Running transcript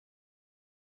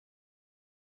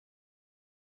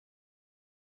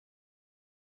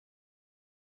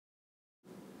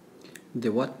The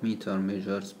wattmeter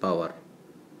measures power.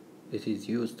 It is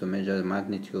used to measure the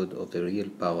magnitude of the real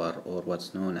power, or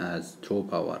what's known as true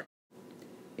power.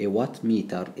 A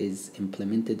wattmeter is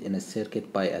implemented in a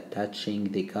circuit by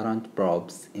attaching the current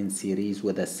probes in series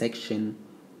with a section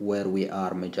where we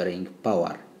are measuring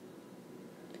power,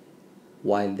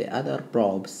 while the other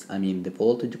probes, the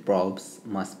voltage probes,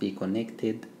 must be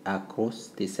connected across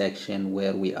the section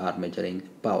where we are measuring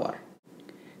power.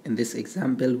 In this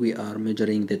example, we are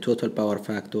measuring the total power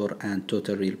factor and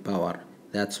total real power.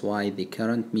 That's why the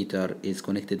current meter is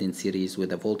connected in series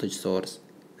with a voltage source,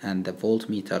 and the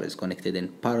voltmeter is connected in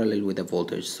parallel with a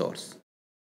voltage source.